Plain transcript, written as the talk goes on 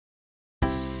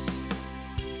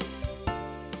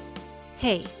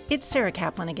Hey, it's Sarah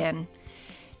Kaplan again.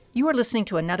 You are listening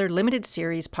to another limited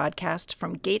series podcast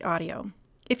from Gate Audio.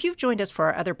 If you've joined us for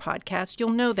our other podcast, you'll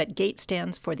know that GATE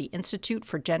stands for the Institute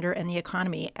for Gender and the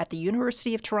Economy at the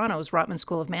University of Toronto's Rotman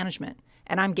School of Management,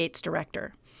 and I'm GATE's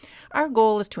director. Our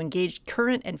goal is to engage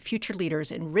current and future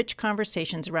leaders in rich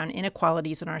conversations around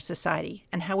inequalities in our society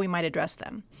and how we might address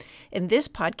them. In this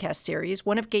podcast series,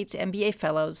 one of GATE's MBA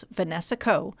fellows, Vanessa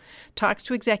Ko, talks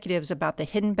to executives about the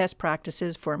hidden best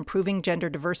practices for improving gender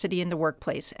diversity in the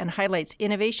workplace and highlights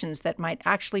innovations that might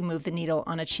actually move the needle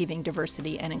on achieving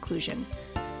diversity and inclusion.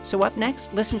 So up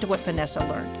next, listen to what Vanessa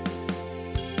learned.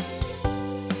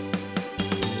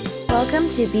 Welcome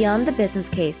to Beyond the Business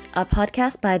Case, a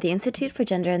podcast by the Institute for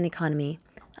Gender and the Economy.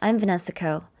 I'm Vanessa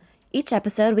Ko. Each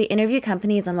episode, we interview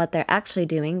companies on what they're actually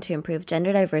doing to improve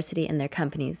gender diversity in their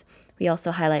companies. We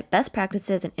also highlight best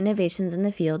practices and innovations in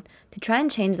the field to try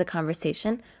and change the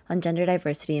conversation on gender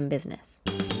diversity in business.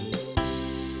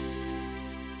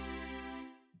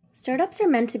 Startups are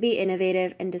meant to be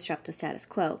innovative and disrupt the status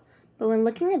quo, but when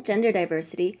looking at gender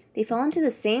diversity, they fall into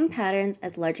the same patterns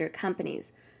as larger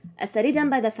companies. A study done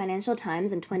by the Financial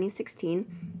Times in 2016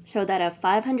 showed that of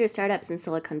 500 startups in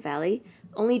Silicon Valley,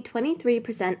 only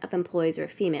 23% of employees were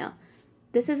female.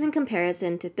 This is in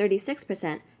comparison to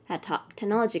 36% at top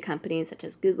technology companies such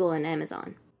as Google and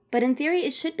Amazon. But in theory,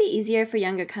 it should be easier for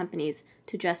younger companies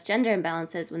to address gender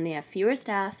imbalances when they have fewer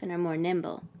staff and are more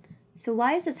nimble. So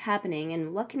why is this happening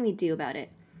and what can we do about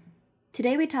it?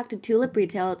 Today we talked to Tulip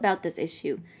Retail about this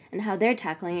issue and how they're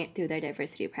tackling it through their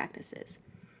diversity practices.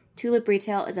 Tulip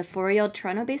Retail is a 4-year-old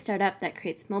Toronto-based startup that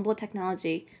creates mobile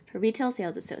technology for retail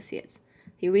sales associates.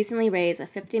 They recently raised a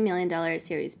 $50 million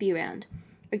Series B round.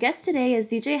 Our guest today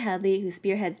is ZJ Hadley, who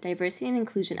spearheads diversity and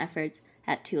inclusion efforts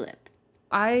at Tulip.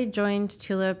 I joined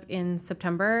Tulip in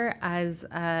September as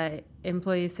an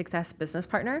employee success business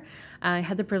partner. I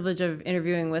had the privilege of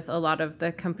interviewing with a lot of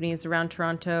the companies around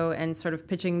Toronto and sort of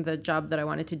pitching the job that I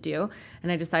wanted to do.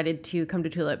 And I decided to come to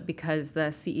Tulip because the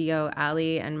CEO,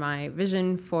 Ali, and my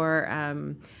vision for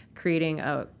creating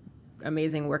a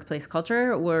amazing workplace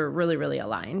culture were really, really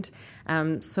aligned.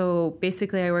 So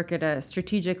basically, I work at a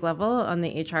strategic level on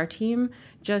the HR team,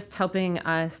 just helping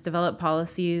us develop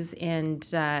policies and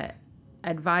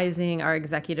advising our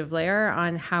executive layer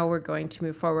on how we're going to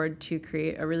move forward to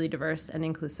create a really diverse and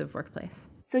inclusive workplace.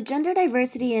 So gender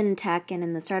diversity in tech and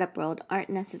in the startup world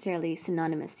aren't necessarily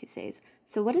synonymous these days.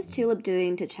 So what is Tulip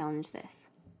doing to challenge this?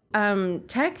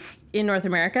 Tech in North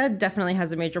America definitely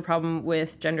has a major problem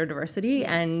with gender diversity, yes.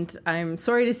 And I'm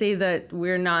sorry to say that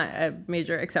we're not a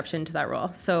major exception to that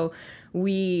rule. So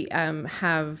we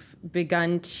have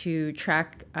begun to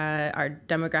track our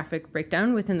demographic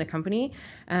breakdown within the company.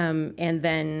 And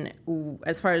then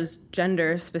as far as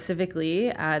gender specifically,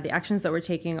 the actions that we're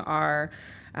taking are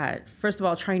first of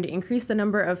all, trying to increase the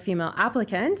number of female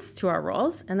applicants to our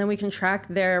roles, and then we can track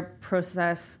their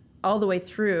process all the way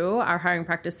through our hiring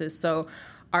practices. So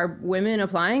are women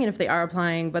applying? And if they are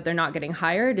applying, but they're not getting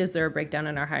hired, is there a breakdown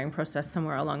in our hiring process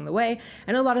somewhere along the way?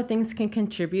 And a lot of things can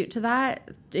contribute to that.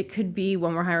 It could be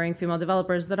when we're hiring female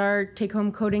developers that our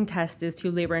take-home coding test is too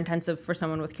labor-intensive for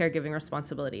someone with caregiving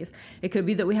responsibilities. It could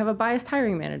be that we have a biased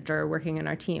hiring manager working in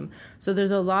our team. So there's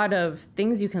a lot of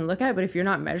things you can look at, but if you're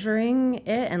not measuring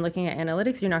it and looking at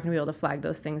analytics, you're not going to be able to flag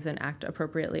those things and act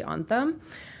appropriately on them.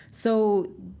 So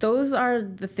those are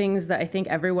the things that I think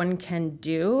everyone can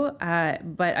do,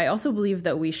 but I also believe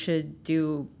that we should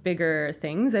do bigger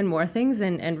things and more things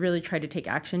and really try to take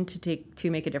action to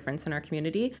make a difference in our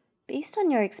community. Based on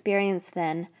your experience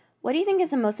then, what do you think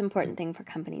is the most important thing for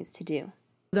companies to do?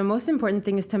 The most important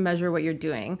thing is to measure what you're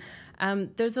doing.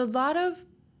 There's a lot of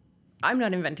I'm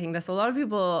not inventing this. A lot of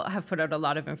people have put out a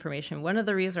lot of information. One of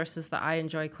the resources that I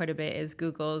enjoy quite a bit is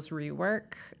Google's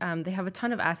Rework. They have a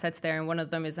ton of assets there, and one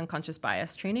of them is unconscious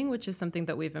bias training, which is something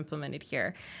that we've implemented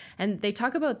here. And they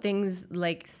talk about things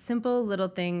like simple little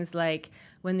things like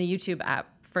when the YouTube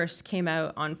app first came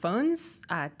out on phones,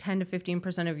 10 to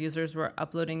 15% of users were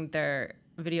uploading their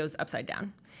videos upside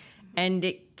down. And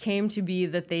it came to be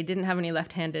that they didn't have any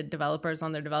left-handed developers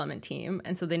on their development team.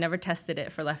 And so they never tested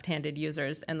it for left-handed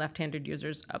users, and left-handed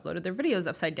users uploaded their videos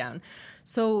upside down.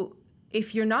 So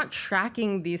if you're not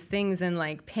tracking these things and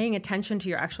like paying attention to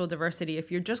your actual diversity,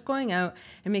 if you're just going out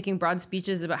and making broad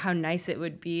speeches about how nice it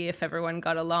would be if everyone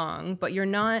got along, but you're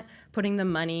not putting the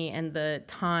money and the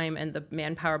time and the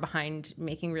manpower behind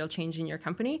making real change in your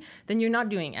company, then you're not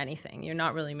doing anything. You're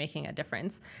not really making a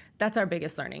difference. That's our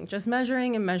biggest learning, just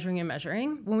measuring and measuring and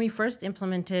measuring. When we first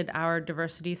implemented our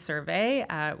diversity survey,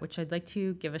 which I'd like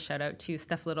to give a shout out to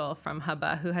Steph Little from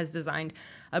Hubba, who has designed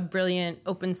a brilliant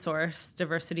open source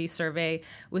diversity survey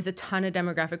with a ton of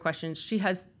demographic questions. She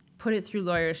has put it through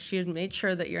lawyers. She had made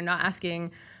sure that you're not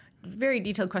asking very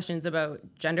detailed questions about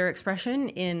gender expression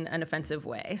in an offensive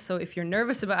way. So if you're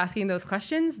nervous about asking those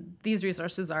questions, these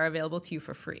resources are available to you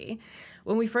for free.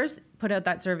 When we first put out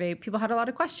that survey, people had a lot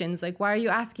of questions like, why are you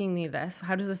asking me this?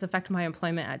 How does this affect my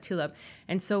employment at Tulip?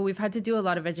 And so we've had to do a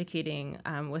lot of educating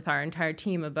with our entire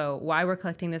team about why we're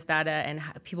collecting this data, and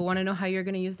people want to know how you're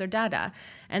going to use their data.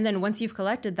 And then once you've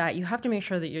collected that, you have to make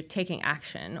sure that you're taking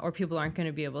action, or people aren't going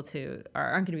to be able to, or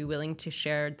aren't going to be willing to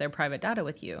share their private data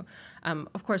with you.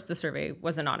 Of course, the survey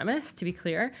was anonymous, to be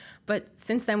clear, but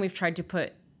since then we've tried to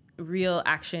put real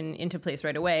action into place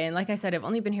right away. And like I said, I've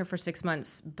only been here for 6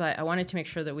 months, but I wanted to make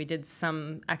sure that we did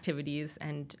some activities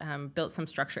and built some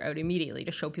structure out immediately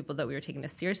to show people that we were taking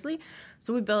this seriously.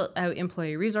 So we built out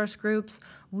employee resource groups.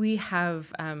 We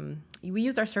have we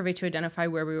used our survey to identify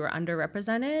where we were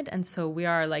underrepresented, and so we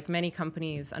are, like many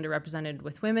companies, underrepresented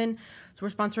with women. So we're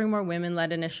sponsoring more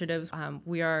women-led initiatives.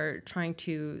 We are trying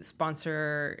to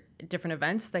sponsor different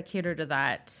events that cater to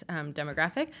that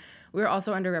demographic. We're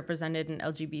also underrepresented in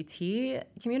LGBT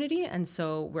community, and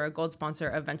so we're a gold sponsor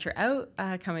of Venture Out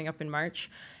coming up in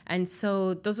March. And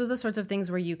so those are the sorts of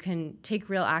things where you can take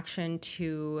real action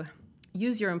to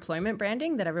use your employment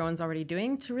branding that everyone's already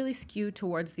doing to really skew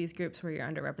towards these groups where you're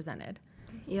underrepresented.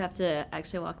 You have to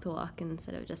actually walk the walk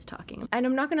instead of just talking. And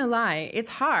I'm not going to lie, it's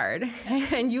hard.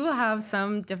 And you will have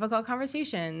some difficult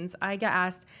conversations. I get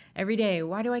asked every day,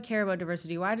 why do I care about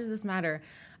diversity? Why does this matter?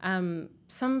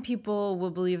 Some people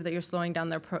will believe that you're slowing down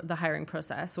the hiring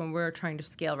process when we're trying to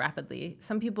scale rapidly.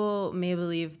 Some people may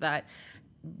believe that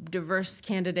diverse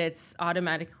candidates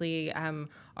automatically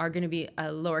are going to be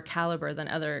a lower caliber than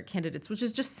other candidates, which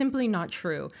is just simply not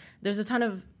true. There's a ton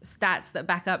of stats that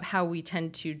back up how we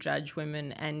tend to judge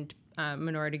women and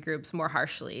minority groups more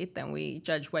harshly than we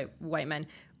judge white men.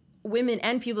 Women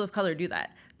and people of color do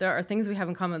that. There are things we have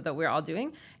in common that we're all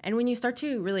doing. And when you start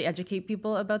to really educate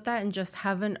people about that and just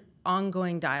have an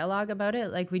ongoing dialogue about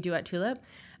it, like we do at Tulip,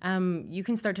 you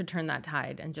can start to turn that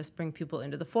tide and just bring people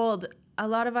into the fold. A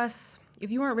lot of us, if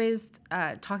you weren't raised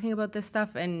talking about this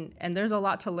stuff, and there's a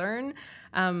lot to learn,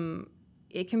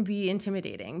 it can be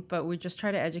intimidating, but we just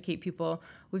try to educate people.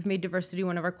 We've made diversity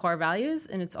one of our core values,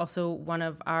 and it's also one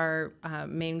of our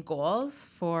main goals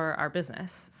for our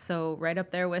business. So right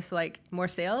up there with like more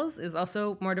sales is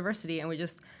also more diversity, and we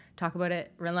just talk about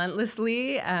it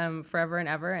relentlessly forever and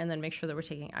ever, and then make sure that we're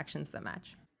taking actions that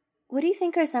match. What do you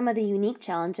think are some of the unique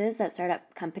challenges that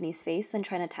startup companies face when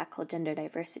trying to tackle gender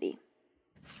diversity?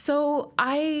 So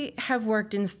I have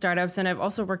worked in startups, and I've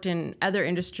also worked in other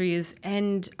industries,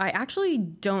 and I actually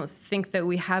don't think that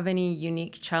we have any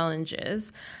unique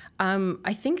challenges.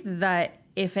 I think that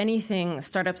if anything,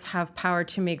 startups have power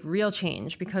to make real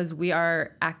change because we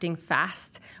are acting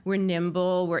fast, we're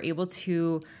nimble, we're able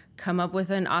to come up with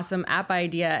an awesome app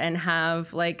idea and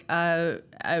have like a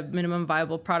minimum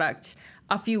viable product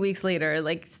a few weeks later.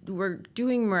 Like, we're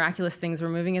doing miraculous things. We're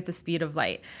moving at the speed of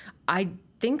light. I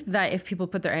think that if people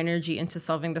put their energy into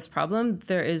solving this problem,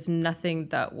 there is nothing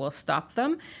that will stop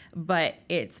them, but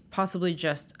it's possibly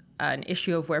just an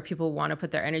issue of where people want to put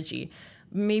their energy.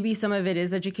 Maybe some of it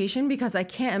is education, because I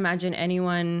can't imagine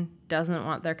anyone doesn't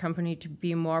want their company to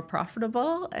be more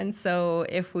profitable. And so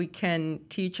if we can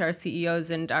teach our CEOs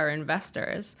and our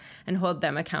investors and hold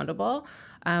them accountable,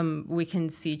 we can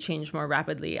see change more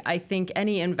rapidly. I think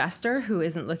any investor who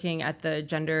isn't looking at the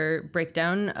gender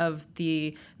breakdown of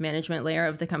the management layer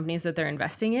of the companies that they're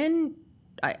investing in,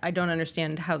 I don't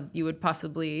understand how you would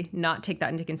possibly not take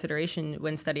that into consideration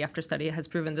when study after study has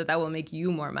proven that will make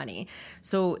you more money.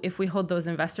 So if we hold those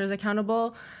investors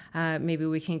accountable, maybe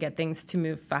we can get things to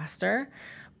move faster.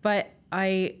 But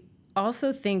I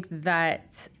also think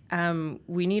that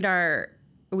we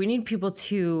need people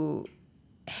to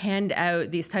hand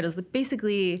out these titles.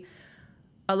 Basically,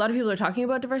 a lot of people are talking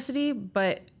about diversity,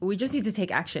 but we just need to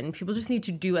take action. People just need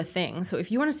to do a thing. So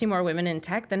if you want to see more women in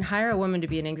tech, then hire a woman to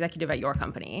be an executive at your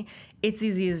company. It's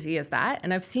easy as that.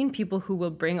 And I've seen people who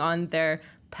will bring on their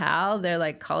pal, their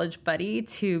like college buddy,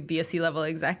 to be a C-level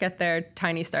exec at their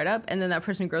tiny startup, and then that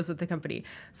person grows with the company.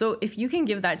 So if you can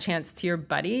give that chance to your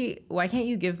buddy, why can't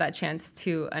you give that chance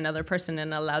to another person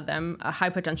and allow them, a high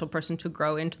potential person, to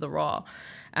grow into the role?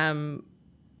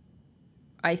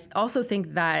 I also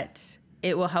think that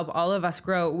it will help all of us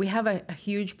grow. We have a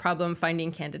huge problem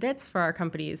finding candidates for our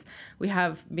companies. We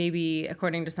have maybe,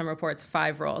 according to some reports,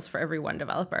 5 roles for every 1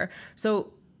 developer.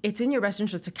 So it's in your best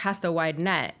interest to cast a wide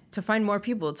net, to find more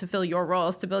people, to fill your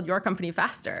roles, to build your company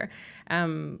faster.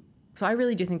 So I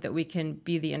really do think that we can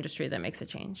be the industry that makes a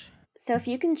change. So if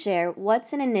you can share,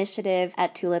 what's an initiative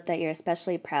at Tulip that you're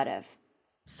especially proud of?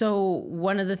 So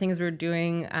one of the things we're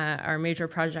doing, our major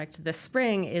project this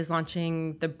spring, is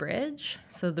launching The Bridge.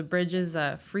 So The Bridge is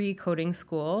a free coding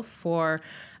school for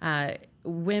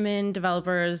women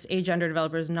developers, agender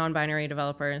developers, non-binary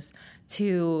developers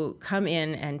to come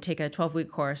in and take a 12-week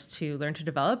course to learn to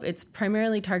develop. It's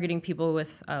primarily targeting people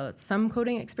with some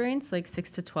coding experience, like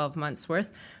 6 to 12 months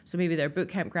worth. So maybe they're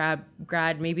bootcamp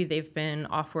grad, maybe they've been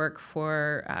off work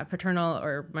for paternal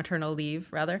or maternal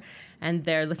leave, rather, and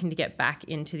they're looking to get back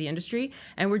into the industry.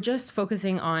 And we're just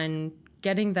focusing on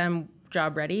getting them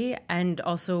job ready and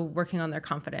also working on their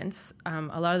confidence.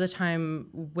 A lot of the time,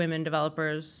 women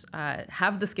developers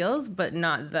have the skills, but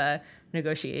not the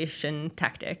negotiation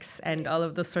tactics and all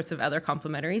of those sorts of other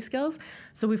complementary skills.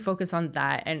 So we focus on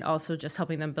that and also just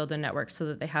helping them build a network so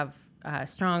that they have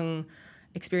strong,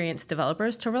 experienced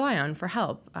developers to rely on for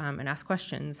help and ask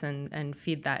questions and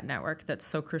feed that network that's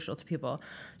so crucial to people.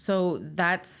 So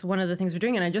that's one of the things we're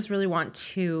doing. And I just really want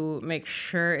to make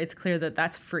sure it's clear that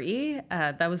that's free.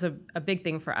 That was a big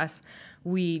thing for us.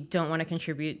 We don't want to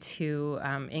contribute to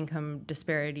income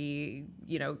disparity,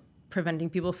 preventing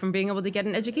people from being able to get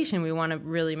an education. We want to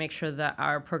really make sure that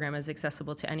our program is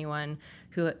accessible to anyone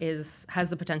who has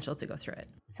the potential to go through it.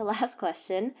 So last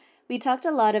question. We talked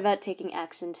a lot about taking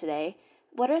action today.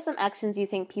 What are some actions you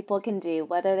think people can do,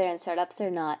 whether they're in startups or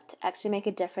not, to actually make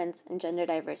a difference in gender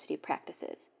diversity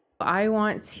practices? I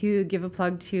want to give a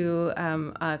plug to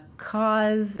a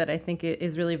cause that I think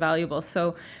is really valuable.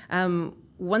 So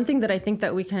one thing that I think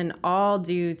that we can all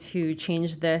do to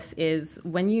change this is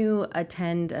when you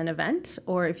attend an event,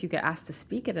 or if you get asked to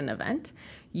speak at an event,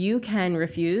 you can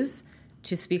refuse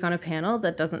to speak on a panel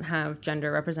that doesn't have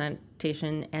gender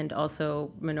representation and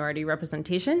also minority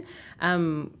representation.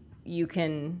 You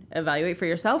can evaluate for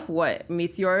yourself what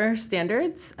meets your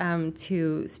standards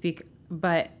to speak.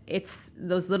 But it's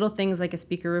those little things like a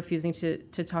speaker refusing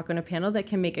to talk on a panel that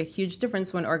can make a huge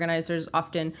difference when organizers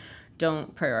often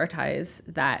don't prioritize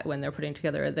that when they're putting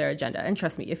together their agenda. And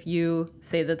trust me, if you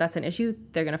say that that's an issue,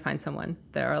 they're going to find someone.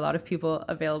 There are a lot of people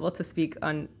available to speak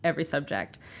on every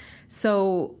subject.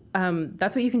 So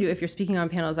that's what you can do if you're speaking on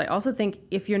panels. I also think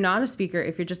if you're not a speaker,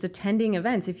 if you're just attending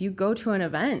events, if you go to an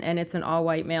event and it's an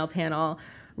all-white male panel,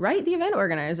 write the event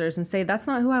organizers and say, that's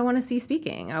not who I want to see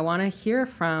speaking. I want to hear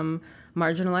from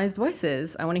marginalized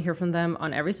voices. I want to hear from them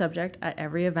on every subject at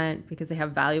every event because they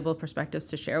have valuable perspectives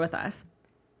to share with us.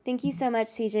 Thank you so much,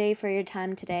 CJ, for your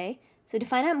time today. So to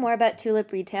find out more about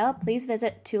Tulip Retail, please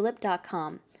visit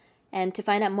tulip.com. And to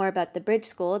find out more about the Bridge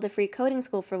School, the free coding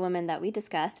school for women that we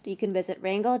discussed, you can visit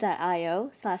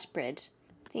wrangle.io/bridge.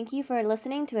 Thank you for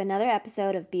listening to another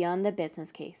episode of Beyond the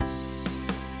Business Case.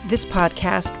 This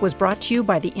podcast was brought to you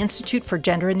by the Institute for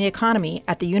Gender and the Economy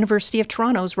at the University of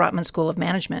Toronto's Rotman School of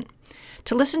Management.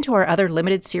 To listen to our other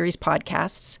limited series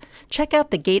podcasts, check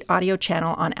out the Gate Audio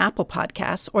channel on Apple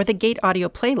Podcasts or the Gate Audio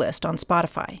playlist on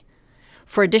Spotify.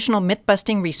 For additional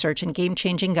myth-busting research and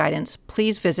game-changing guidance,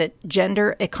 please visit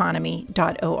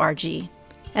gendereconomy.org.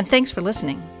 And thanks for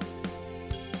listening.